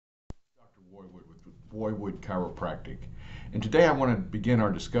Boywood Chiropractic, and today I want to begin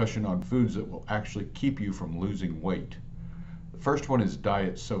our discussion on foods that will actually keep you from losing weight. The first one is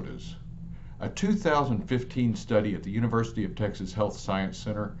diet sodas. A 2015 study at the University of Texas Health Science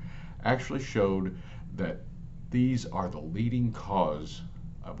Center actually showed that these are the leading cause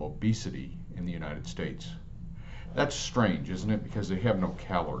of obesity in the United States. That's strange, isn't it? Because they have no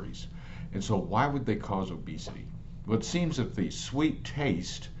calories. And so why would they cause obesity? Well, it seems that the sweet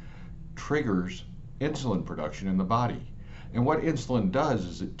taste triggers insulin production in the body. And what insulin does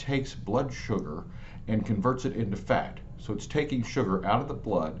is it takes blood sugar and converts it into fat. So it's taking sugar out of the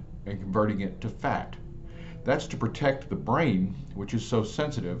blood and converting it to fat. That's to protect the brain, which is so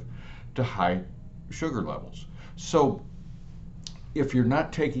sensitive to high sugar levels. So if you're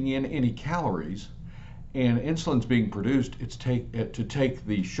not taking in any calories and insulin's being produced, it's to take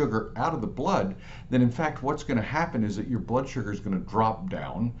the sugar out of the blood, then in fact what's going to happen is that your blood sugar is going to drop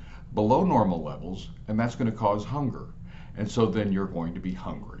down below normal levels, and that's going to cause hunger. And so then you're going to be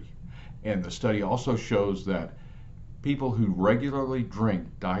hungry. And the study also shows that people who regularly drink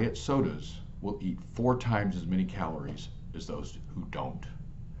diet sodas will eat 4 times as many calories as those who don't.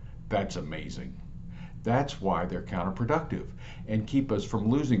 That's amazing. That's why they're counterproductive and keep us from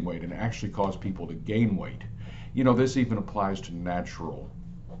losing weight and actually cause people to gain weight. You know, this even applies to natural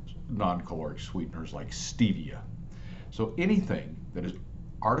non-caloric sweeteners like stevia. So anything that is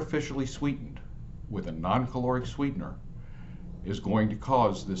artificially sweetened with a non-caloric sweetener is going to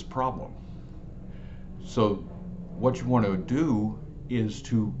cause this problem. So what you want to do is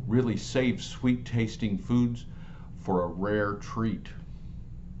to really save sweet tasting foods for a rare treat.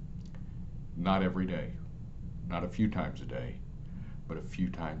 Not every day, not a few times a day, but a few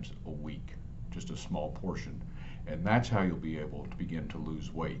times a week, just a small portion. And that's how you'll be able to begin to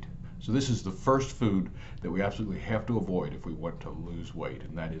lose weight. So this is the first food that we absolutely have to avoid if we want to lose weight,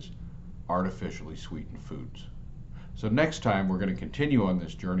 and that is artificially sweetened foods. So next time we're going to continue on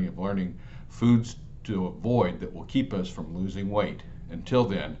this journey of learning foods to avoid that will keep us from losing weight. Until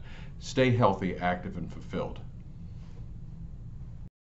then, stay healthy, active, and fulfilled.